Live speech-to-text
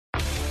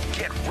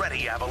Get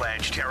ready,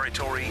 Avalanche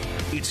territory.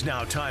 It's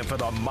now time for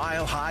the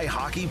Mile High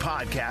Hockey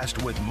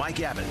Podcast with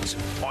Mike Evans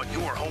on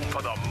your home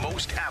for the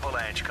most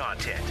Avalanche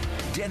content.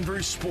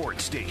 Denver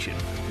Sports Station,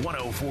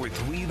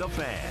 104.3 The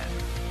Fan.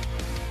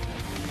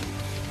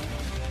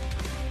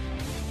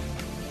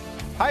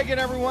 Hi again,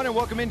 everyone, and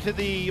welcome into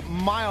the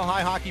Mile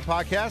High Hockey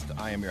Podcast.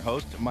 I am your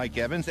host, Mike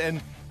Evans,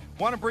 and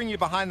want to bring you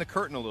behind the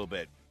curtain a little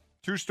bit.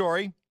 True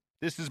story.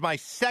 This is my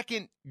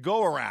second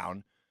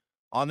go-around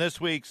on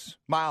this week's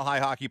Mile High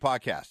Hockey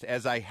Podcast,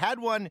 as I had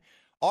one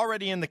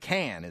already in the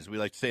can, as we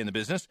like to say in the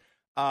business,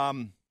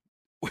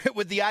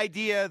 with the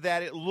idea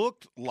that it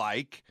looked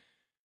like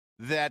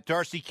that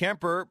Darcy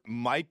Kuemper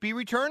might be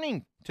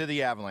returning to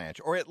the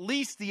Avalanche, or at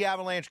least the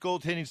Avalanche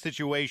goaltending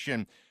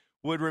situation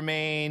would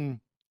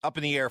remain up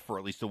in the air for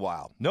at least a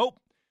while. Nope.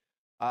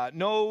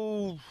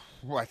 No,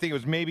 I think it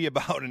was maybe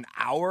about an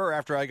hour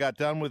after I got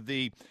done with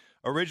the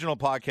original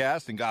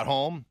podcast and got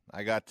home,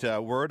 I got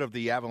word of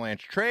the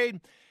Avalanche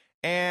trade,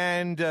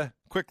 and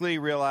quickly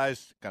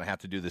realized going to have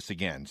to do this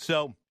again.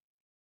 So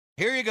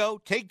here you go,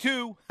 take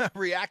two,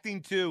 reacting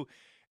to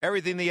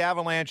everything the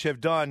Avalanche have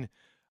done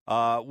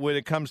when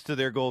it comes to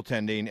their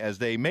goaltending as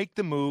they make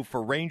the move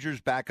for Rangers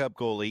backup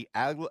goalie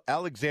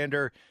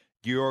Alexander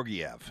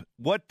Georgiev.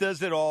 What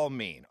does it all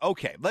mean?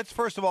 Okay, let's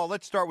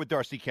start with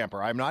Darcy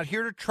Kuemper. I'm not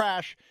here to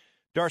trash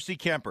Darcy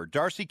Kuemper.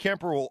 Darcy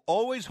Kuemper will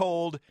always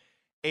hold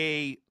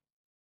a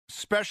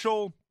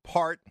special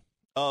part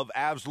of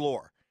Avs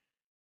lore.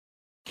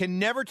 Can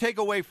never take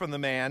away from the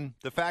man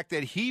the fact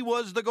that he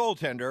was the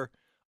goaltender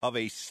of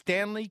a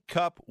Stanley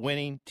Cup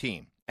winning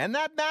team. And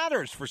that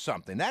matters for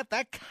something.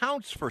 That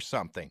counts for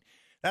something.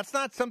 That's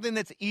not something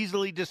that's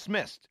easily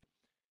dismissed.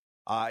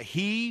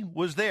 He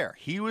was there.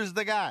 He was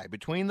the guy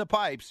between the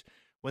pipes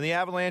when the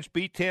Avalanche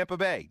beat Tampa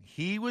Bay.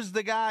 He was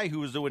the guy who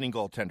was the winning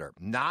goaltender,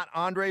 not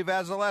Andrei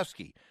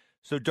Vasilevsky.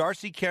 So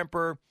Darcy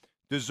Kuemper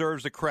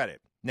deserves the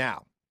credit.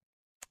 Now,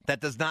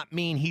 that does not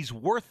mean he's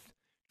worth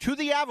to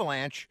the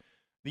Avalanche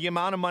the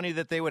amount of money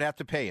that they would have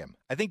to pay him.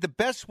 I think the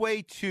best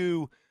way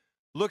to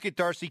look at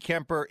Darcy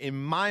Kuemper,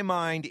 in my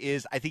mind,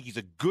 is I think he's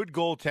a good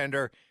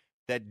goaltender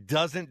that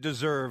doesn't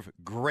deserve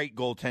great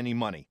goaltending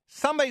money.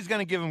 Somebody's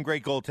going to give him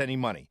great goaltending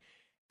money.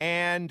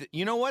 And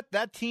you know what?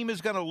 That team is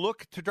going to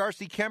look to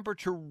Darcy Kuemper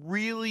to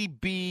really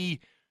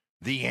be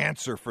the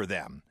answer for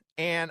them.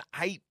 And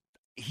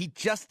he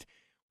just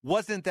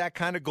wasn't that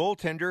kind of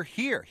goaltender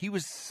here. He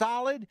was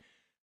solid,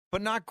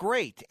 but not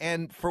great.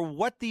 And for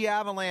what the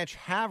Avalanche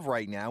have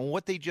right now and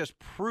what they just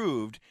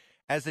proved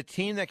as a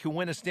team that can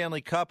win a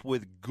Stanley Cup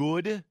with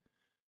good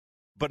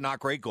but not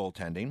great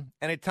goaltending,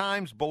 and at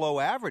times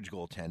below average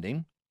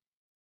goaltending,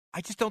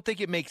 I just don't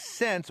think it makes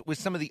sense with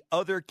some of the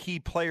other key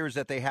players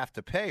that they have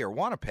to pay or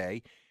want to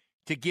pay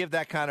to give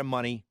that kind of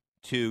money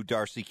to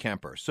Darcy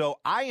Kuemper. So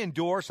I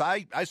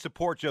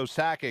support Joe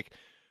Sakic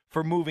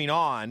for moving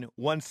on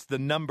once the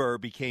number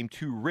became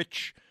too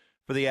rich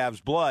for the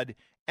Avs' blood.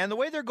 And the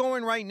way they're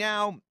going right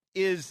now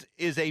is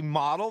a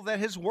model that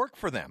has worked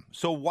for them.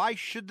 So why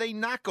should they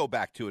not go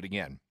back to it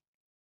again?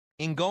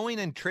 In going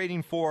and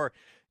trading for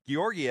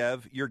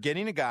Georgiev, you're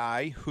getting a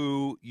guy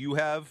who you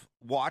have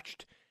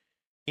watched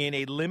in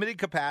a limited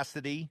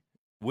capacity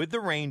with the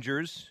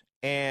Rangers,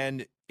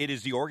 and it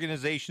is the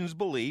organization's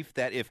belief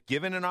that if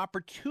given an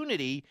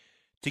opportunity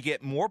to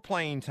get more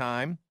playing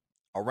time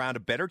around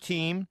a better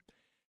team,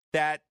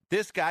 that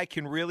this guy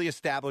can really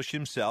establish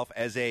himself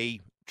as a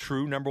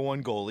true number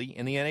one goalie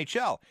in the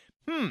NHL.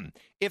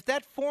 If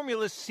that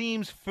formula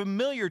seems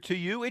familiar to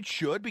you, it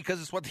should,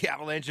 because it's what the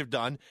Avalanche have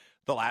done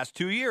the last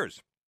 2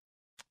 years.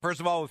 First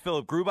of all, with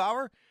Philip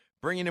Grubauer,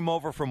 bringing him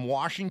over from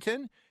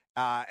Washington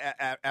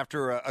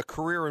after a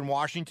career in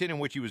Washington in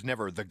which he was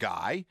never the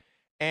guy,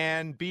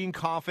 and being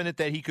confident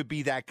that he could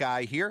be that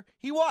guy here.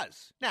 He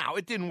was. Now,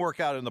 it didn't work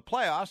out in the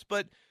playoffs,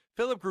 but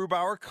Philip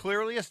Grubauer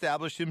clearly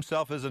established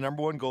himself as a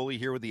number one goalie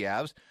here with the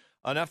Avs,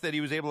 enough that he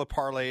was able to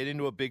parlay it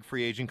into a big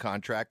free agent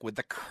contract with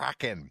the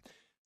Kraken.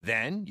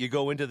 Then you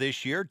go into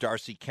this year,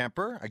 Darcy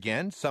Kuemper,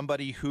 again,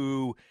 somebody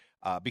who,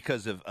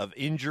 because of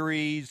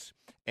injuries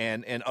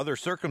and other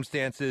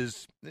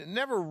circumstances,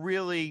 never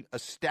really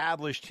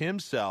established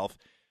himself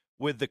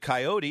with the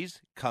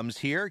Coyotes, comes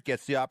here,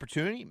 gets the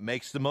opportunity,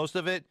 makes the most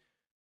of it.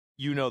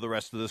 You know the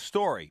rest of the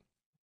story.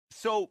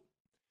 So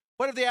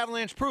what have the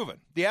Avalanche proven?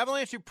 The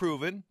Avalanche have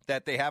proven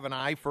that they have an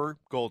eye for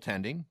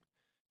goaltending.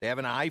 They have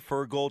an eye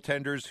for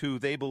goaltenders who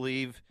they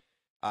believe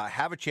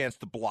have a chance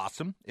to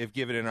blossom if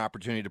given an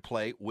opportunity to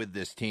play with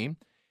this team.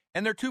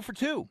 And they're 2 for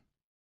 2.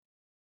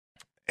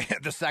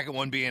 The second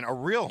one being a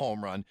real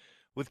home run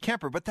with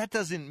Kuemper. But that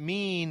doesn't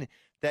mean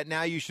that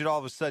now you should all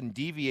of a sudden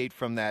deviate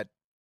from that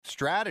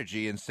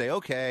strategy and say,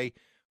 okay,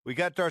 we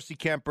got Darcy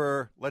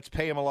Kuemper. Let's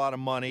pay him a lot of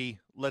money.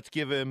 Let's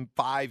give him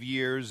 5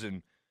 years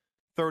and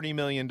 $30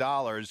 million.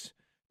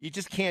 You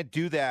just can't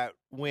do that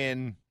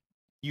when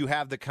you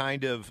have the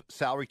kind of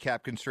salary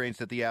cap constraints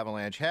that the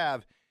Avalanche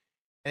have.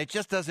 And it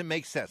just doesn't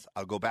make sense.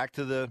 I'll go back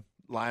to the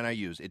line I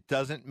use. It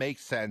doesn't make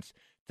sense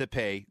to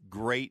pay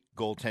great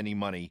goaltending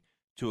money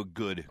to a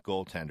good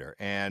goaltender.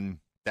 And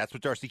That's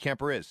what Darcy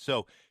Kemper is.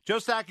 So Joe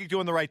Sakic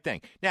doing the right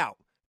thing. Now,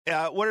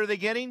 what are they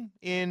getting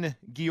in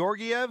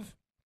Georgiev?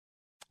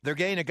 They're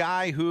getting a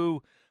guy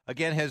who,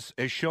 again, has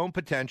shown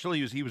potential.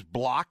 He was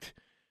blocked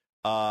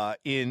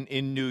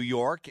in New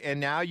York, and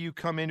now you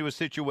come into a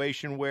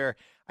situation where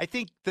I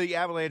think the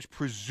Avalanche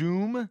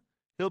presume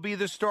he'll be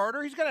the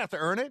starter. He's going to have to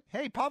earn it.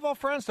 Hey, Pavel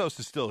Francouz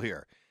is still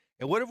here.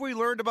 And what have we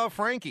learned about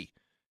Frankie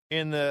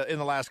in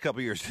the last couple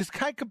of years? This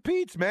guy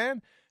competes,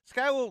 man.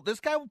 This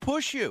guy will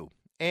push you.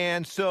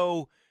 And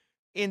so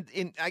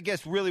in I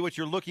guess really what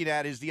you're looking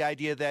at is the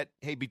idea that,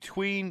 hey,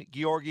 between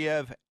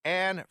Georgiev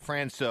and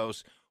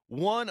Francouz,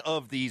 one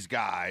of these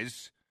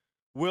guys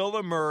will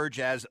emerge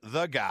as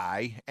the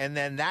guy, and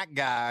then that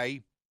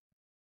guy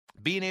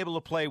being able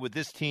to play with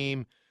this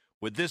team,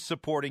 with this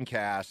supporting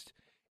cast,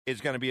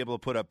 is going to be able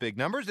to put up big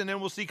numbers, and then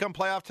we'll see come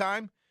playoff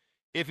time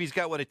if he's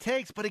got what it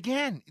takes. But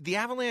again, the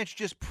Avalanche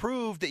just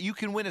proved that you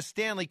can win a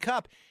Stanley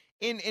Cup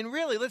in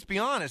really, let's be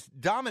honest,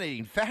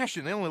 dominating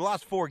fashion. They only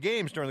lost 4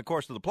 games during the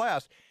course of the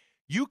playoffs.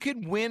 You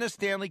can win a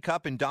Stanley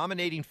Cup in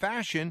dominating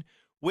fashion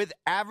with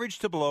average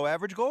to below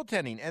average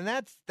goaltending. And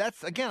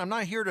that's again, I'm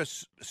not here to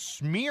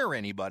smear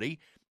anybody.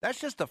 That's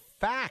just a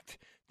fact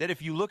that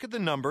if you look at the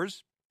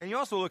numbers and you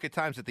also look at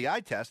times at the eye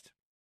test,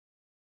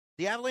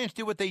 the Avalanche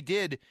did what they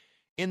did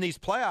in these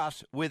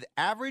playoffs with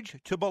average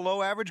to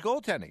below average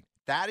goaltending.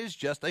 That is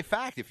just a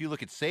fact. If you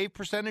look at save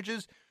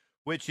percentages,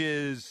 which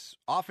is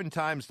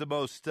oftentimes the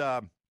most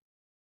kind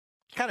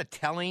of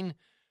telling,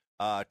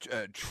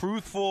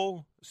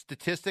 truthful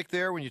statistic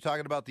there when you're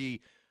talking about the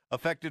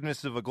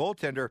effectiveness of a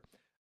goaltender,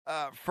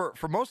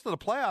 for most of the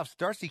playoffs,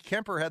 Darcy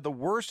Kemper had the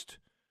worst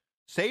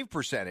save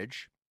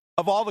percentage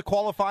of all the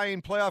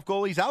qualifying playoff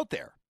goalies out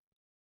there.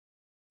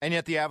 And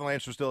yet the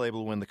Avalanche were still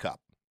able to win the Cup.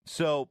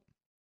 So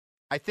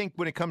I think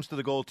when it comes to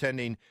the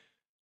goaltending,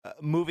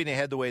 moving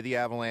ahead the way the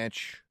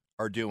Avalanche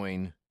are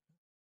doing,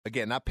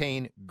 again, not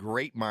paying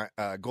great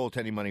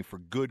goaltending money for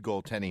good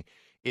goaltending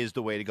is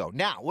the way to go.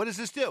 Now, what does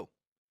this do?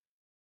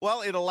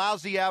 Well, it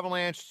allows the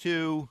Avalanche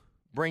to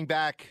bring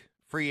back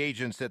free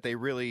agents that they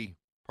really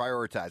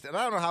prioritize. And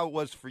I don't know how it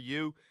was for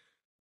you,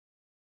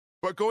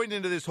 but going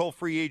into this whole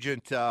free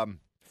agent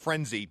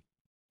frenzy,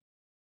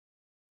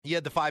 you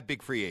had the 5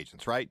 big free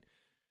agents, right?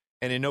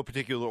 And in no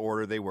particular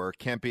order, they were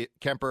Kemper,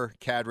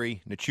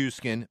 Kadri,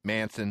 Nichushkin,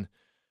 Manson,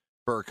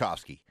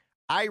 Burakovsky.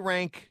 I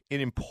rank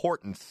in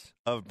importance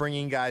of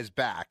bringing guys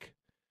back,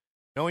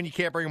 knowing you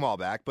can't bring them all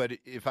back, but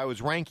if I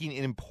was ranking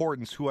in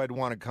importance who I'd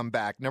want to come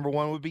back, number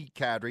 1 would be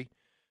Kadri,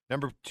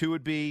 number 2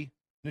 would be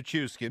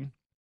Nichushkin,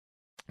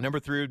 number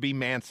 3 would be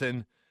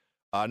Manson,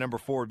 number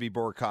 4 would be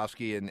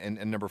Burakovsky,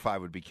 and number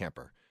 5 would be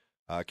Kemper.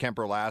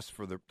 Kemper last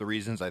for the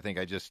reasons I think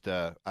I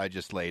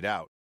just laid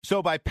out.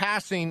 So by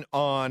passing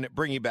on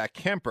bringing back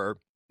Kemper,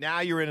 now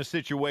you're in a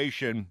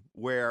situation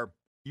where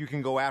you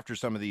can go after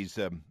some of these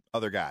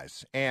other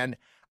guys. And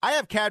I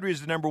have Kadri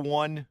as the number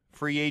 1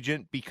 free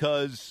agent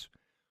because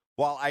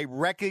while I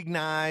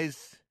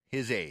recognize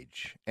his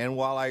age and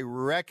while I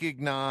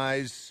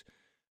recognize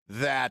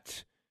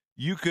that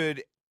you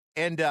could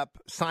end up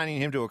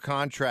signing him to a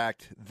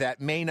contract that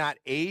may not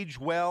age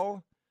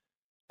well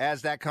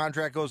as that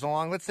contract goes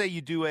along, let's say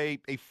you do a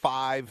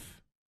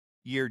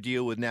 5-year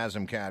deal with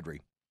Nazem Kadri.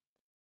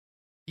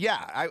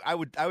 Yeah, I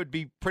would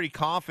be pretty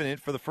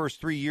confident for the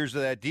first 3 years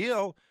of that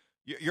deal,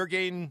 you're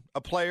getting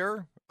a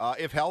player,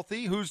 if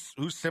healthy, who's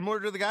similar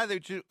to the guy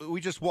that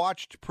we just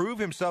watched prove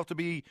himself to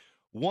be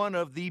one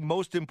of the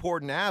most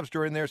important Avs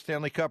during their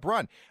Stanley Cup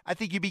run. I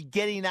think you'd be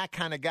getting that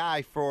kind of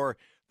guy for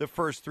the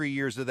first 3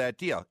 years of that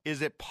deal.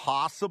 Is it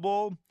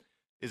possible?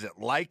 Is it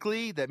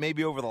likely that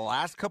maybe over the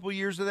last couple of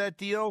years of that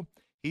deal,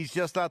 he's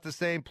just not the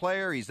same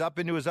player? He's up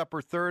into his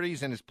upper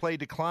 30s and his play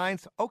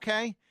declines?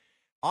 Okay.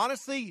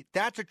 Honestly,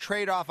 that's a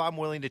trade-off I'm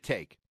willing to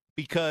take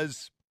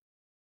because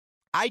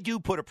I do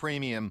put a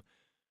premium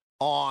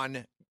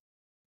on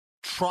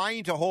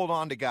trying to hold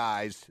on to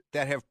guys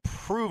that have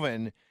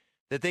proven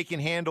that they can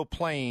handle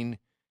playing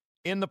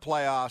in the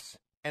playoffs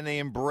and they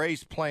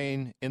embrace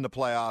playing in the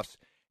playoffs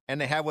and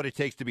they have what it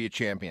takes to be a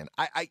champion.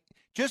 I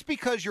just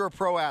because you're a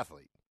pro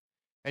athlete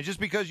and just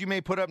because you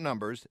may put up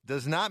numbers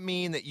does not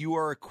mean that you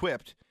are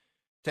equipped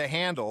to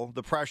handle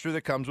the pressure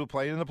that comes with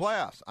playing in the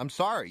playoffs. I'm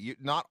sorry,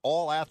 not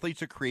all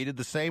athletes are created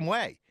the same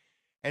way.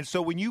 And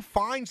so when you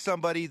find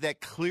somebody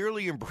that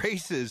clearly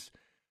embraces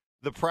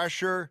the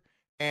pressure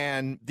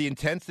and the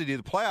intensity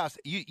of the playoffs,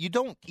 you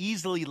don't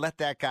easily let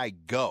that guy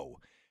go.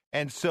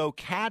 And so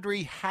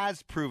Kadri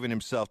has proven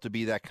himself to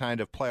be that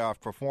kind of playoff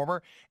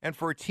performer. And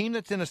for a team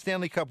that's in a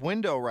Stanley Cup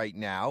window right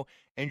now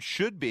and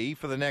should be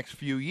for the next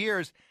few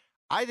years,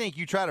 I think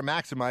you try to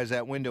maximize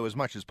that window as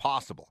much as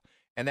possible.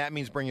 And that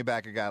means bringing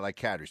back a guy like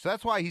Kadri. So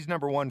that's why he's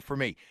number 1 for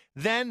me.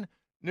 Then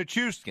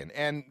Nichushkin.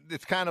 And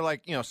it's kind of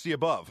like, see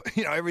above.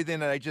 Everything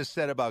that I just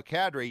said about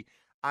Kadri,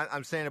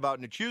 I'm saying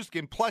about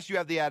Nichushkin. Plus you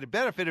have the added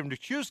benefit of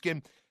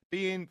Nichushkin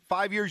being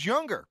 5 years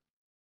younger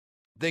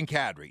than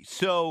Kadri.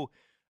 So,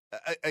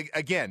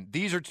 again,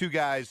 these are two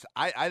guys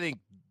I think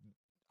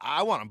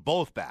I want them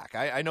both back.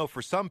 I know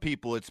for some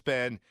people it's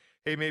been,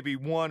 hey, maybe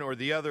one or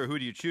the other, who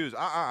do you choose?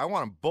 I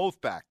want them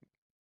both back.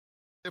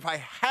 If I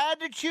had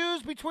to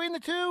choose between the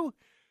two,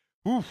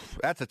 oof,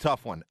 that's a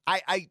tough one.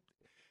 I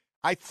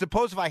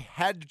suppose if I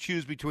had to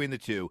choose between the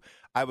two,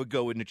 I would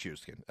go with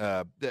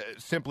Nichushkin,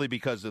 simply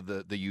because of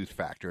the youth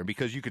factor and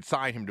because you could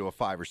sign him to a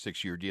 5 or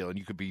 6 year deal and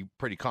you could be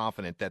pretty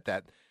confident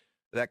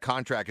that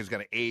contract is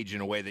going to age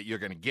in a way that you're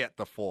going to get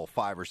the full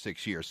 5 or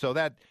 6 years. So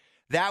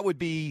that would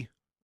be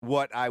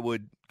what I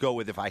would go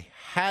with if I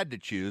had to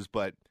choose,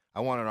 but I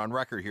want it on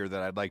record here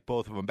that I'd like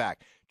both of them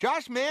back.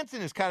 Josh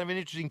Manson is kind of an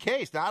interesting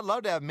case. Now, I'd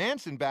love to have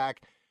Manson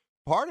back.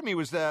 Part of me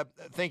was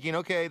thinking,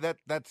 okay,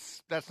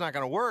 that's not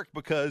going to work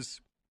because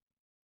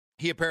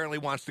he apparently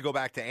wants to go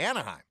back to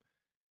Anaheim.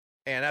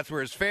 And that's where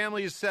his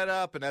family is set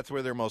up, and that's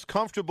where they're most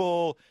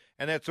comfortable,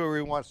 and that's where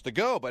he wants to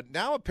go. But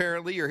now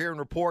apparently you're hearing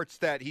reports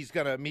that he's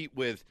going to meet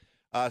with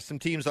some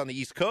teams on the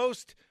East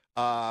Coast.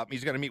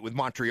 He's going to meet with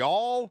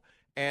Montreal.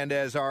 And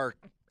as our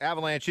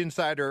Avalanche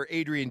insider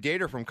Adrian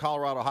Dater from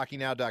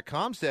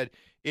ColoradoHockeyNow.com said,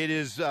 it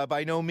is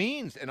by no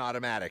means an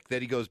automatic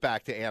that he goes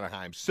back to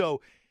Anaheim.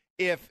 So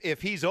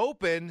if he's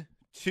open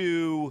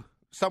to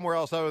somewhere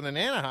else other than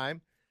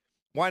Anaheim,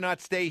 why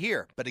not stay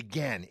here? But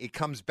again, it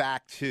comes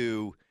back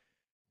to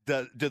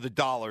do the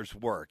dollars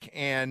work?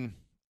 And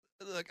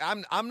look,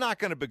 I'm not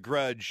going to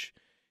begrudge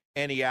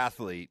any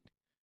athlete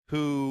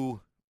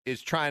who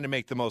is trying to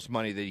make the most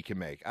money that he can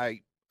make.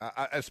 I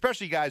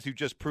especially guys who've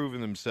just proven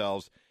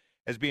themselves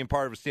as being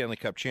part of a Stanley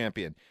Cup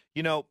champion.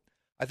 You know,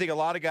 I think a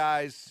lot of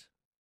guys,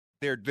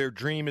 their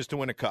dream is to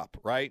win a cup,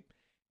 right?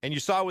 And you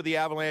saw with the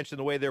Avalanche and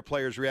the way their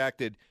players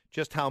reacted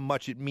just how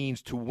much it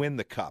means to win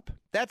the cup.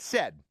 That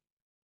said,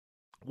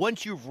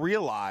 once you've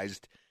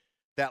realized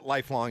that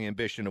lifelong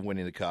ambition of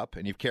winning the cup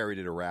and you've carried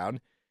it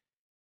around,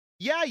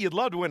 yeah, you'd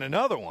love to win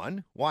another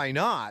one. Why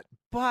not?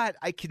 But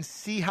I can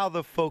see how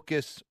the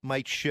focus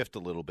might shift a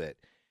little bit.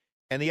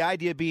 And the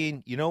idea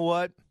being, you know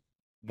what?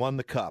 Won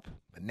the cup.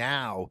 But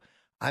now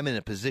I'm in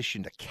a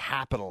position to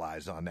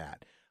capitalize on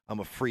that. I'm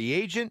a free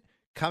agent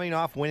coming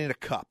off winning a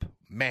cup.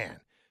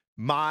 Man,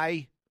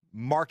 my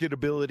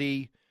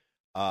marketability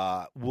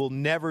will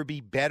never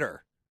be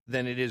better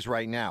than it is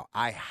right now.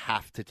 I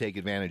have to take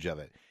advantage of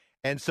it.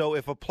 And so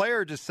if a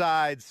player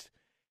decides,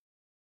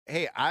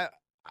 hey,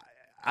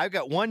 I've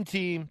got one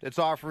team that's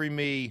offering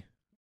me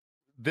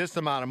this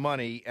amount of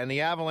money, and the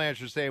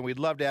Avalanche are saying, we'd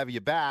love to have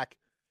you back,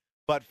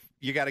 but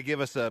you got to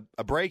give us a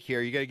break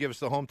here. You got to give us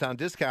the hometown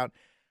discount.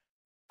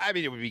 I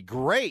mean, it would be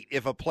great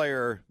if a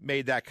player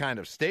made that kind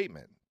of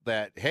statement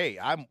that, hey,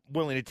 I'm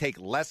willing to take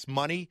less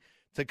money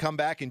to come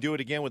back and do it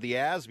again with the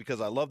Avs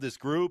because I love this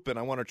group and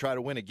I want to try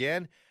to win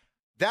again.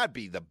 That'd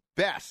be the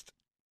best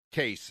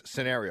case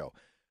scenario.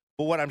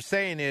 But what I'm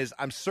saying is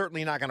I'm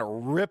certainly not going to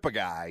rip a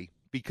guy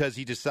because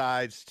he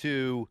decides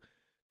to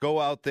go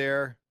out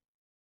there,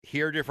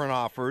 hear different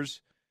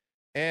offers,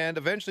 and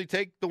eventually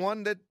take the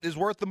one that is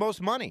worth the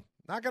most money.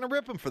 Not going to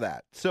rip him for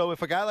that. So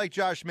if a guy like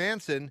Josh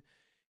Manson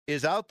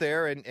is out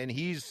there and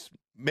he's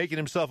making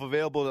himself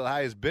available to the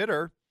highest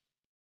bidder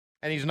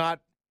and he's not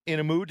in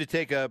a mood to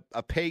take a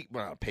pay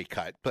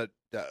cut, but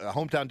a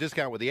hometown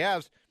discount with the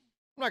Avs,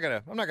 I'm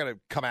not gonna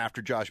come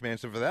after Josh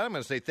Manson for that. I'm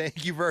going to say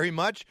thank you very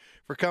much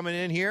for coming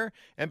in here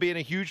and being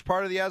a huge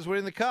part of the Avs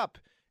winning the cup.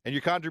 And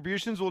your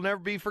contributions will never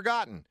be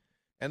forgotten,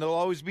 and they'll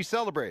always be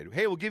celebrated.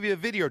 Hey, we'll give you a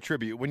video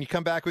tribute when you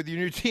come back with your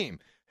new team.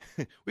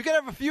 We could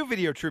have a few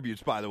video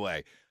tributes, by the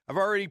way. I've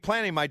already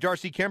planning my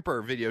Darcy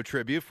Kemper video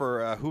tribute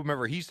for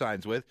whomever he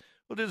signs with.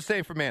 We'll do the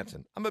same for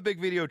Manson. I'm a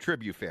big video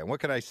tribute fan. What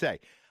can I say?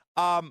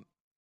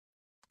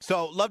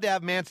 So love to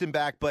have Manson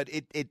back, but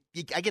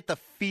I get the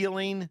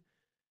feeling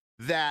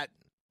that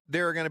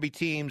there are going to be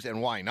teams, and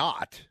why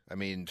not? I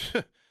mean,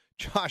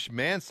 Josh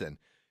Manson,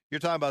 you're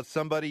talking about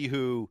somebody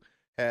who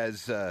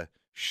has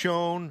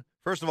shown,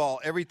 first of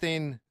all,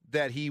 everything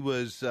that he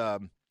was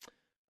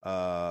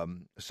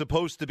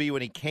supposed to be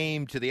when he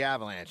came to the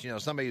Avalanche. You know,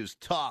 somebody who's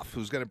tough,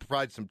 who's going to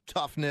provide some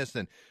toughness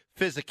and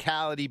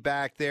physicality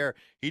back there.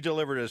 He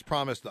delivered as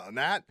promised on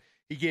that.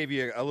 He gave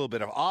you a little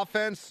bit of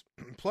offense.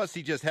 Plus,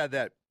 he just had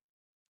that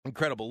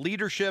incredible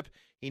leadership.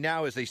 He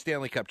now is a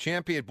Stanley Cup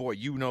champion. Boy,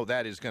 you know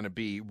that is going to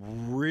be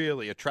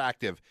really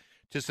attractive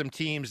to some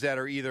teams that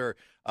are either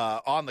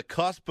on the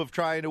cusp of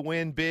trying to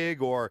win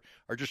big or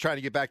are just trying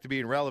to get back to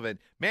being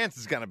relevant.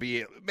 Manson's going to be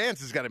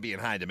in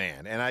high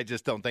demand, and I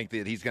just don't think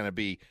that he's going to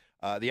be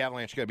the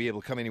Avalanche are going to be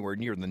able to come anywhere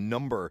near the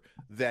number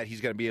that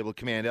he's going to be able to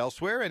command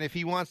elsewhere. And if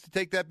he wants to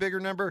take that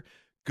bigger number,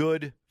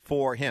 good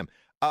for him.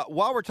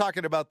 While we're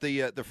talking about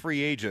the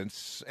free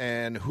agents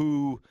and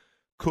who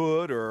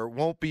could or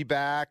won't be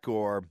back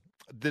or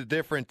the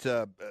different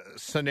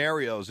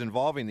scenarios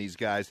involving these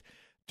guys,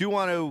 do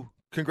want to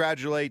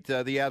congratulate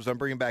the Avs on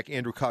bringing back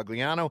Andrew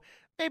Cogliano.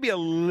 Maybe a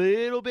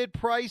little bit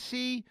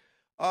pricey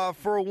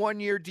for a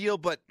one-year deal,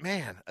 but,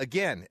 man,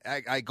 again,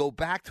 I go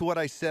back to what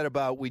I said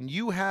about when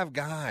you have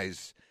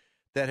guys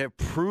that have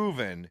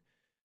proven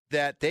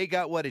that they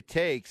got what it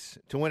takes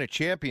to win a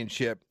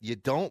championship, you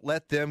don't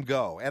let them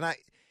go. And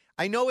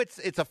I know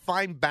it's a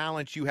fine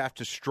balance you have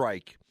to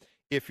strike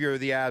if you're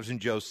the Avs and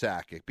Joe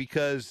Sakic,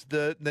 because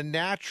the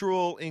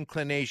natural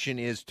inclination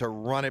is to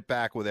run it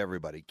back with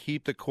everybody,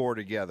 keep the core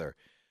together.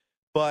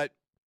 But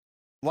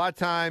a lot of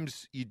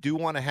times you do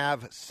want to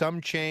have some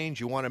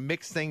change. You want to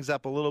mix things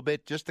up a little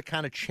bit just to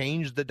kind of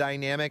change the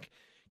dynamic,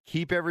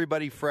 keep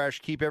everybody fresh,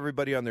 keep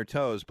everybody on their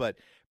toes. But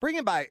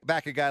bringing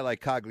back a guy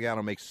like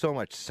Cogliano makes so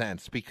much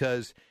sense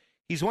because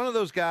he's one of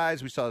those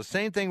guys. We saw the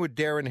same thing with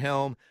Darren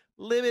Helm,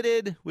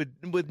 limited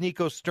with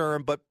Nico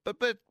Sturm, but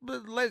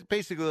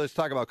let's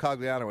talk about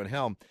Cogliano and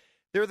Helm.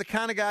 They're the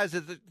kind of guys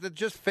that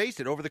just face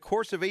it. Over the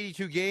course of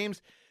 82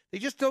 games, they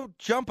just don't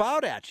jump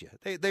out at you.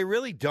 They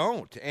really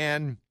don't.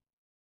 And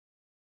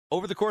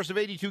over the course of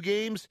 82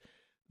 games,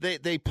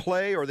 they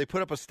play or they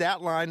put up a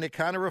stat line that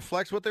kind of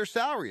reflects what their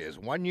salary is.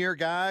 1-year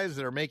guys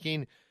that are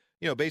making,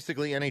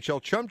 basically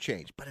NHL chump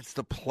change. But it's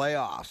the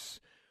playoffs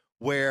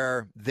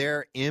where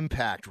their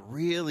impact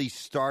really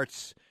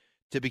starts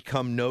to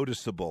become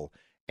noticeable.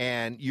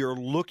 And you're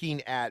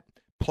looking at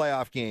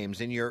playoff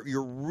games and you're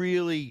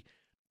really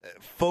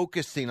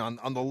focusing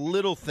on the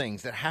little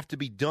things that have to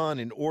be done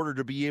in order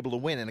to be able to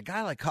win. And a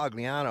guy like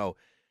Cogliano,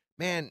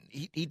 man,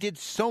 he did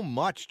so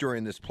much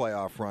during this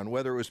playoff run,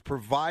 whether it was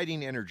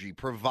providing energy,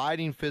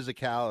 providing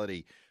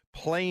physicality,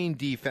 playing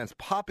defense,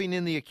 popping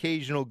in the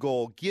occasional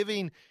goal,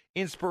 giving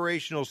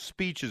inspirational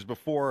speeches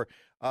before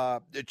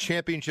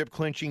championship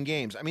clinching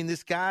games. I mean,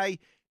 this guy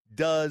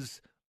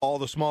does all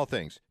the small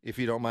things, if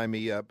you don't mind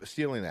me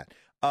stealing that.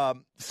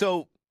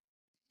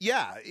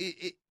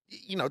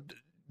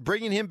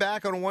 Bringing him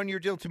back on a 1-year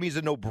deal to me is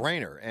a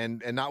no-brainer,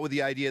 and not with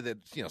the idea that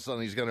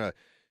suddenly he's going to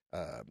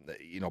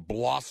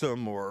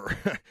blossom or,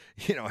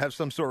 have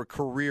some sort of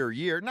career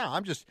year. No,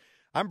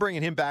 I'm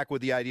bringing him back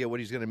with the idea what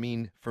he's going to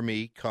mean for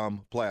me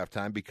come playoff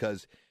time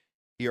because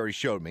he already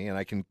showed me, and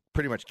I can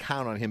pretty much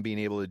count on him being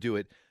able to do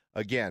it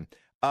again.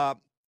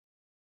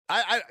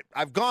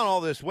 I've gone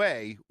all this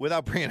way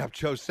without bringing up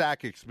Joe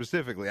Sakic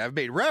specifically. I've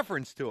made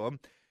reference to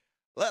him.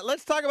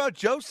 Let's talk about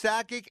Joe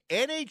Sakic,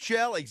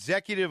 NHL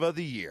Executive of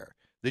the Year,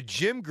 the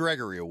Jim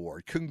Gregory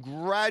Award.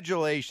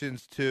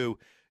 Congratulations to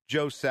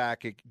Joe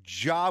Sakic.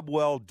 Job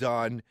well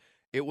done.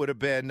 It would have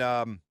been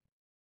a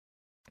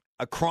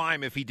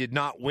crime if he did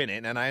not win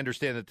it. And I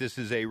understand that this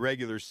is a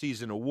regular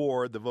season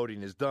award. The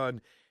voting is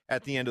done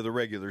at the end of the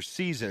regular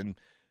season.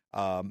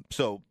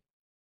 So,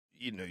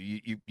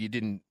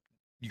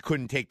 you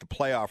couldn't take the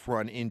playoff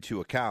run into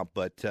account,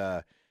 but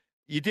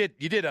you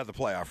did have the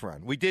playoff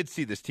run. We did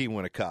see this team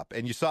win a cup,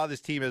 and you saw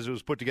this team as it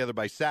was put together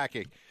by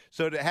Sakic.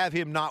 So to have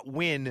him not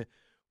win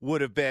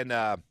would have been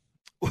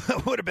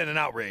an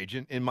outrage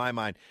in my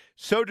mind.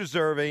 So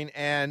deserving.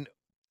 And,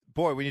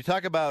 boy, when you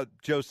talk about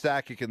Joe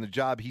Sakic and the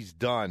job he's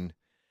done,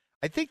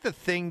 I think the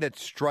thing that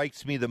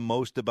strikes me the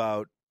most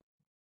about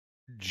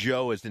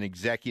Joe as an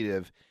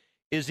executive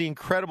is the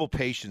incredible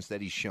patience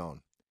that he's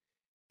shown.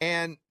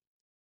 And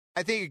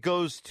I think it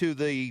goes to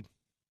the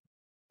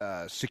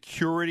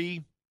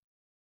security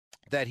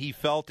that he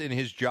felt in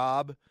his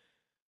job,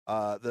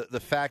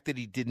 the fact that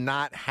he did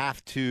not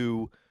have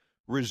to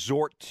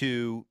resort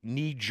to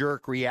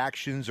knee-jerk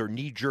reactions or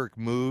knee-jerk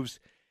moves.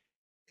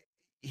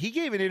 He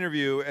gave an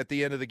interview at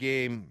the end of the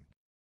game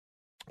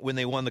when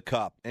they won the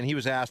Cup, and he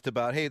was asked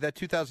about, hey, that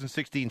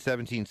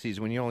 2016-17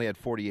 season when you only had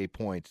 48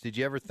 points, did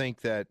you ever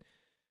think that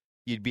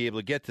you'd be able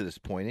to get to this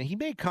point? And he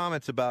made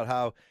comments about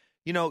how,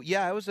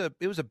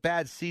 it was a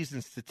bad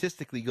season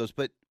statistically, he goes,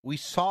 but we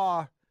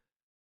saw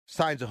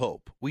signs of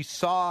hope. We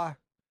saw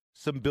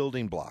some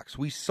building blocks.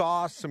 We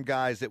saw some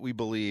guys that we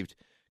believed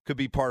could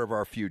be part of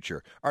our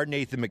future. Our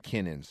Nathan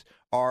McKinnons,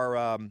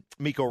 our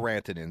Mikko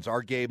Rantanens,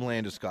 our Gabe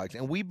Landeskog.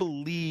 And we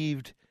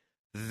believed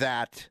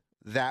that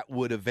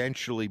would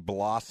eventually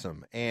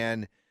blossom.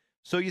 And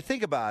so you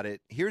think about it,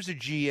 here's a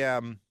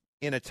GM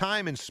in a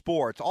time in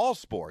sports, all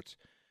sports,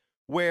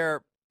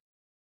 where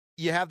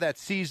you have that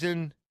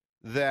season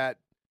that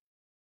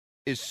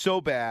is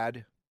so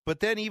bad,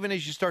 but then even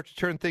as you start to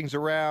turn things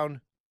around,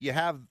 you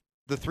have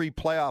the 3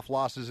 playoff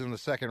losses in the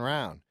second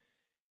round.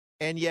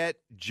 And yet,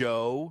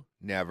 Joe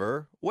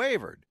never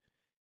wavered.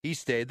 He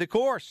stayed the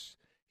course.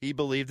 He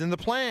believed in the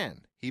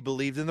plan. He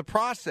believed in the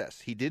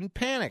process. He didn't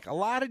panic. A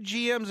lot of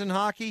GMs in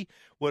hockey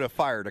would have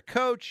fired a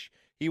coach.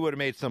 He would have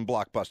made some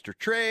blockbuster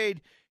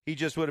trade. He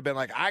just would have been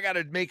like, I got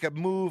to make a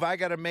move. I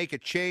got to make a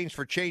change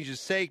for change's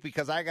sake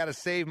because I got to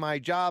save my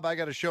job. I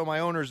got to show my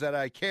owners that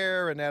I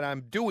care and that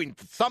I'm doing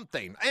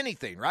something,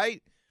 anything,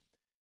 right?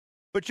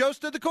 But Joe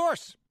stood the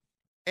course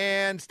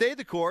and stayed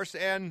the course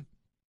and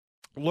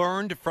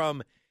learned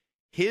from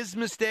his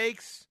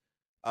mistakes,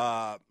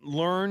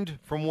 learned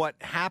from what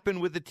happened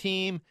with the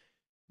team,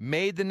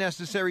 made the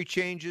necessary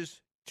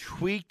changes,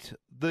 tweaked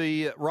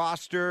the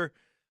roster,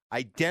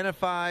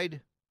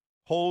 identified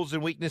holes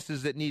and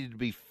weaknesses that needed to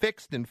be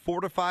fixed and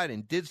fortified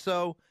and did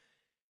so,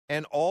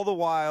 and all the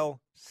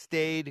while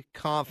stayed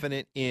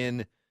confident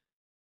in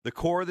the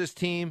core of this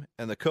team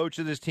and the coach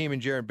of this team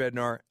and Jared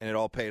Bednar, and it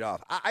all paid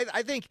off.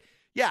 I think,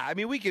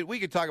 we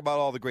could talk about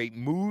all the great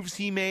moves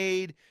he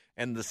made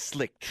and the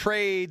slick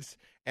trades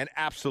and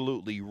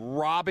absolutely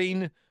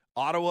robbing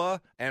Ottawa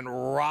and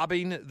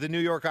robbing the New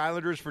York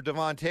Islanders for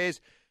Devon Toews.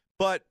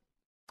 But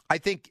I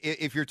think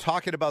if you're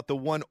talking about the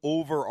one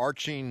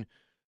overarching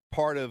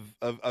part of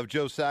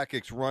Joe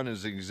Sakic's run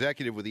as an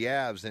executive with the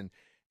Avs,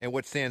 and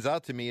what stands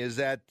out to me is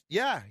that,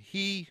 yeah,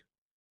 he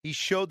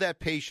showed that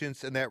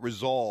patience and that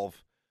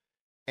resolve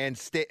and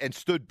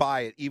stood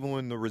by it even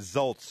when the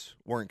results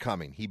weren't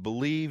coming. He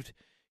believed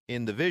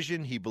in the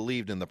vision, he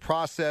believed in the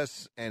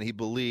process, and he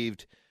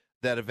believed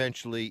that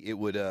eventually it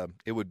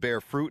would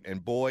bear fruit,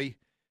 and boy,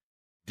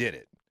 did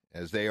it,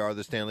 as they are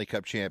the Stanley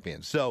Cup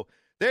champions. So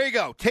there you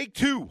go. Take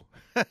two.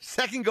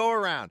 Second go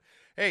around.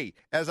 Hey,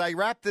 as I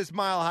wrap this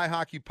Mile High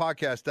Hockey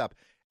podcast up,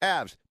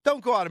 Avs,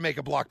 don't go out and make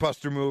a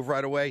blockbuster move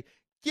right away.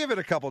 Give it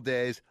a couple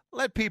days.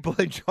 Let people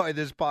enjoy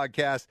this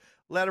podcast.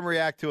 Let them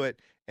react to it,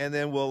 and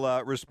then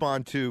we'll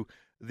respond to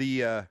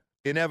the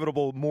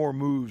inevitable more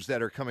moves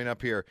that are coming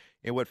up here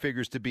in what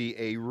figures to be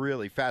a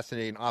really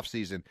fascinating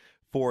offseason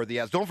for the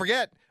Avs. Don't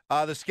forget,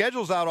 the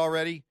schedule's out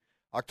already.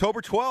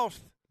 October 12th,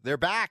 they're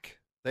back.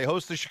 They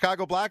host the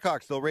Chicago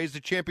Blackhawks. They'll raise the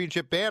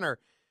championship banner.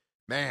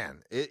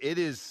 Man, it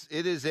is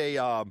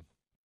a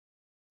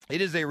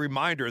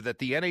reminder that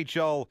the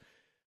NHL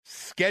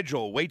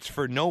schedule waits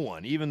for no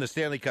one, even the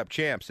Stanley Cup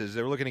champs, as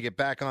they're looking to get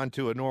back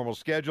onto a normal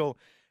schedule.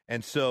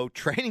 And so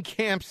training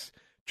camps,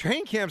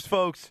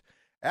 folks,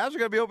 Avs are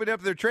going to be opening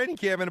up their training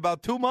camp in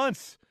about 2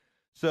 months.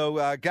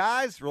 So,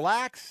 guys,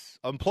 relax,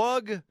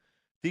 unplug,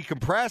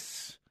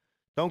 decompress.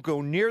 Don't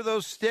go near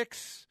those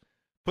sticks.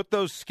 Put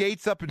those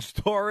skates up in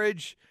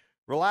storage.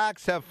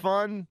 Relax, have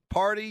fun,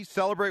 party,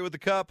 celebrate with the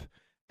cup.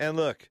 And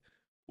look,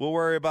 we'll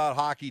worry about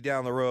hockey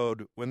down the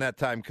road when that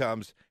time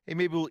comes. Hey,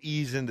 maybe we'll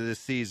ease into this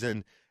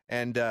season.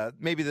 And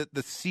maybe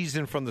the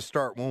season from the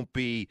start won't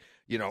be,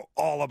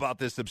 all about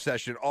this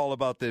obsession, all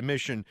about the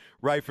mission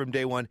right from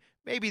day one.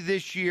 Maybe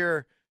this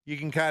year you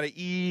can kind of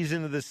ease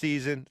into the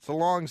season. It's a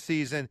long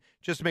season.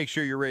 Just make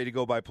sure you're ready to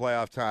go by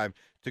playoff time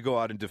to go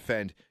out and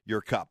defend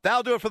your cup.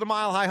 That'll do it for the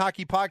Mile High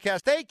Hockey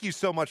Podcast. Thank you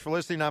so much for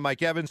listening. I'm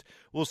Mike Evans.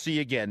 We'll see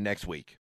you again next week.